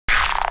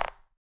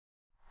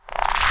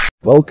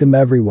Welcome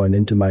everyone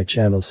into my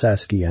channel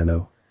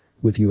Saskiano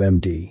with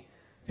UMD.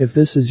 If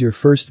this is your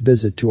first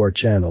visit to our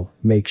channel,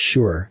 make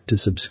sure to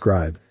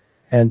subscribe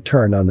and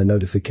turn on the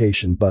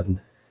notification button.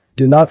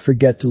 Do not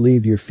forget to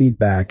leave your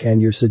feedback and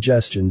your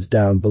suggestions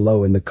down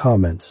below in the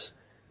comments.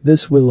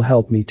 This will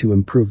help me to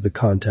improve the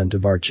content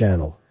of our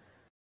channel.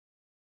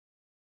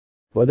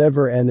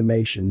 Whatever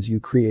animations you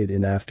create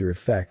in After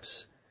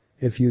Effects,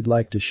 if you'd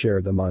like to share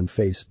them on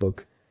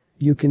Facebook,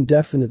 you can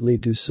definitely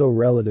do so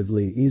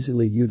relatively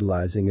easily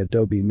utilizing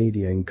Adobe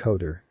Media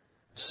Encoder.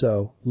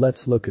 So,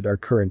 let's look at our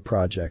current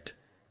project.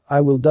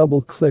 I will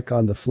double-click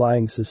on the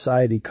Flying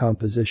Society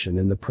composition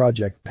in the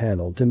project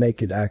panel to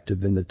make it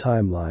active in the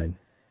timeline,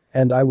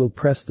 and I will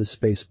press the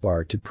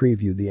spacebar to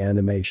preview the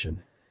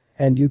animation.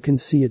 And you can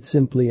see it's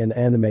simply an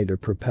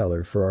animator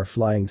propeller for our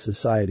Flying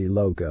Society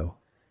logo.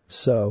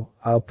 So,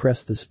 I'll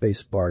press the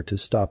spacebar to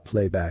stop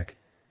playback.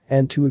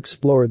 And to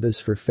explore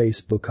this for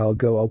Facebook, I'll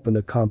go open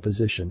a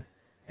composition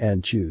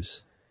and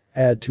choose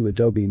Add to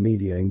Adobe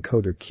Media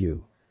Encoder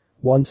Queue.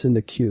 Once in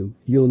the queue,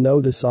 you'll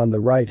notice on the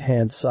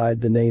right-hand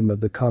side the name of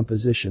the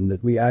composition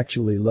that we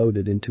actually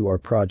loaded into our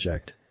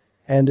project.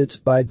 And it's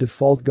by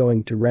default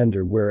going to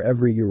render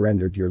wherever you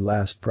rendered your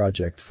last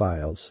project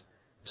files.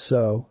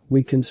 So,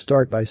 we can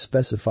start by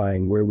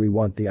specifying where we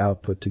want the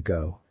output to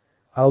go.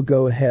 I'll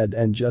go ahead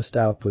and just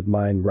output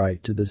mine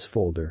right to this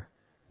folder.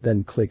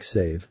 Then click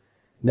Save.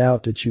 Now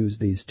to choose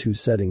these two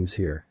settings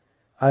here,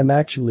 I'm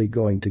actually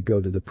going to go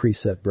to the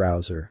preset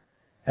browser.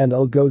 And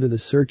I'll go to the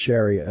search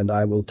area and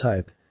I will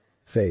type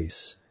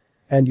face.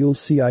 And you'll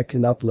see I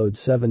can upload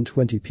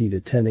 720p to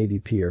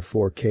 1080p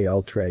or 4K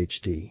Ultra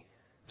HD.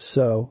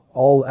 So,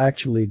 I'll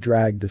actually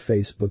drag the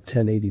Facebook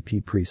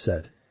 1080p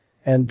preset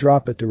and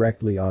drop it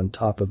directly on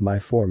top of my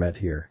format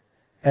here.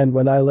 And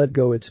when I let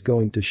go, it's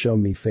going to show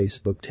me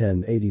Facebook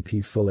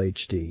 1080p Full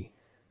HD.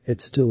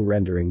 It's still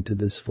rendering to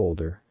this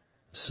folder.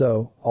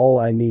 So, all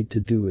I need to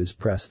do is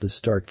press the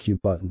Start Queue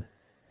button.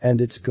 And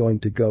it's going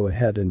to go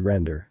ahead and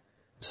render.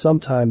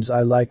 Sometimes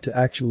I like to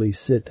actually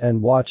sit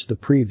and watch the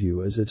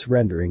preview as it's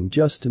rendering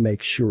just to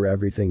make sure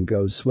everything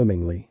goes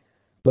swimmingly.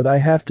 But I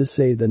have to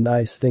say the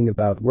nice thing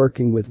about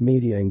working with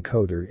Media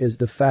Encoder is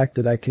the fact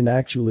that I can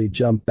actually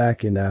jump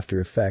back in After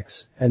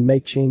Effects and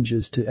make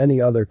changes to any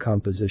other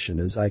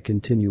composition as I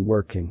continue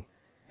working.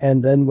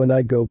 And then when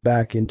I go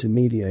back into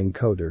Media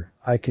Encoder,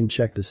 I can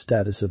check the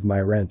status of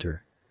my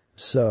render.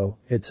 So,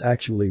 it's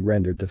actually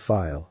rendered the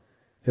file.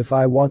 If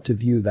I want to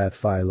view that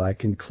file, I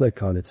can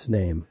click on its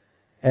name.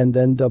 And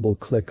then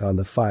double-click on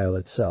the file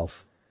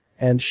itself.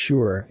 And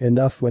sure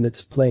enough, when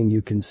it's playing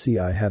you can see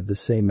I have the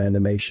same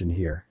animation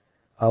here.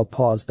 I'll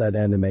pause that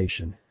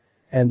animation.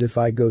 And if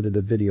I go to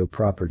the video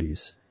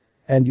properties,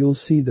 and you'll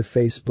see the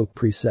Facebook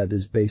preset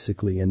is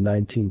basically in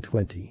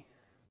 1920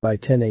 by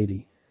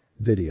 1080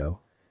 video.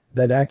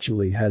 That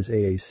actually has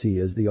AAC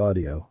as the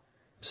audio.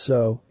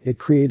 So, it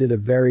created a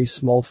very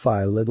small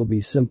file. It'll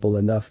be simple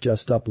enough,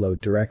 just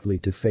upload directly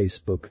to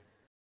Facebook.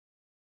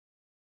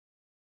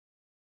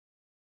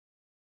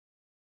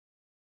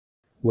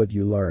 What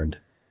you learned.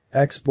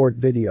 Export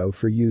video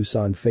for use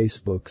on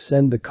Facebook.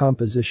 Send the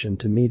composition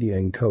to Media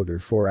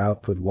Encoder for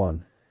output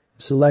 1.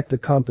 Select the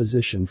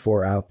composition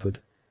for output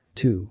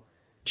 2.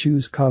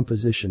 Choose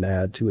composition.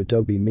 Add to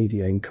Adobe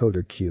Media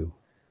Encoder Queue.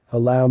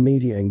 Allow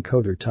Media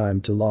Encoder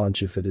time to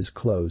launch if it is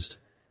closed.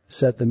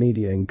 Set the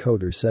Media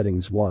Encoder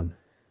settings 1.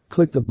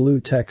 Click the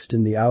blue text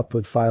in the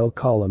output file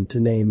column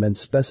to name and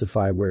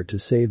specify where to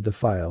save the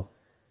file.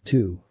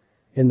 2.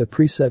 In the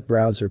preset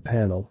browser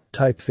panel,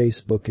 type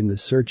Facebook in the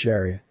search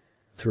area.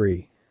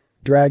 3.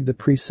 Drag the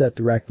preset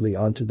directly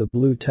onto the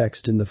blue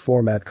text in the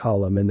format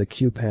column in the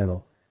queue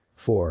panel.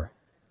 4.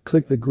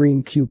 Click the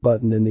green Queue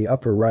button in the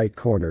upper right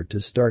corner to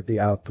start the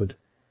output.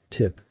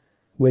 Tip.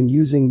 When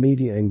using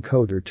Media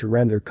Encoder to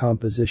render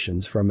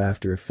compositions from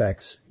After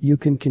Effects, you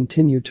can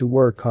continue to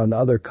work on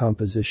other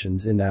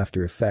compositions in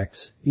After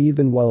Effects,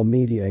 even while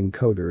Media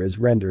Encoder is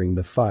rendering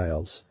the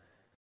files.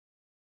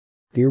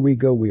 Here we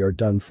go, we are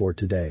done for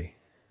today.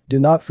 Do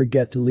not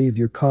forget to leave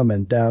your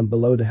comment down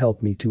below to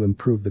help me to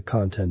improve the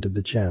content of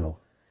the channel.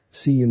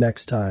 See you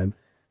next time.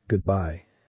 Goodbye.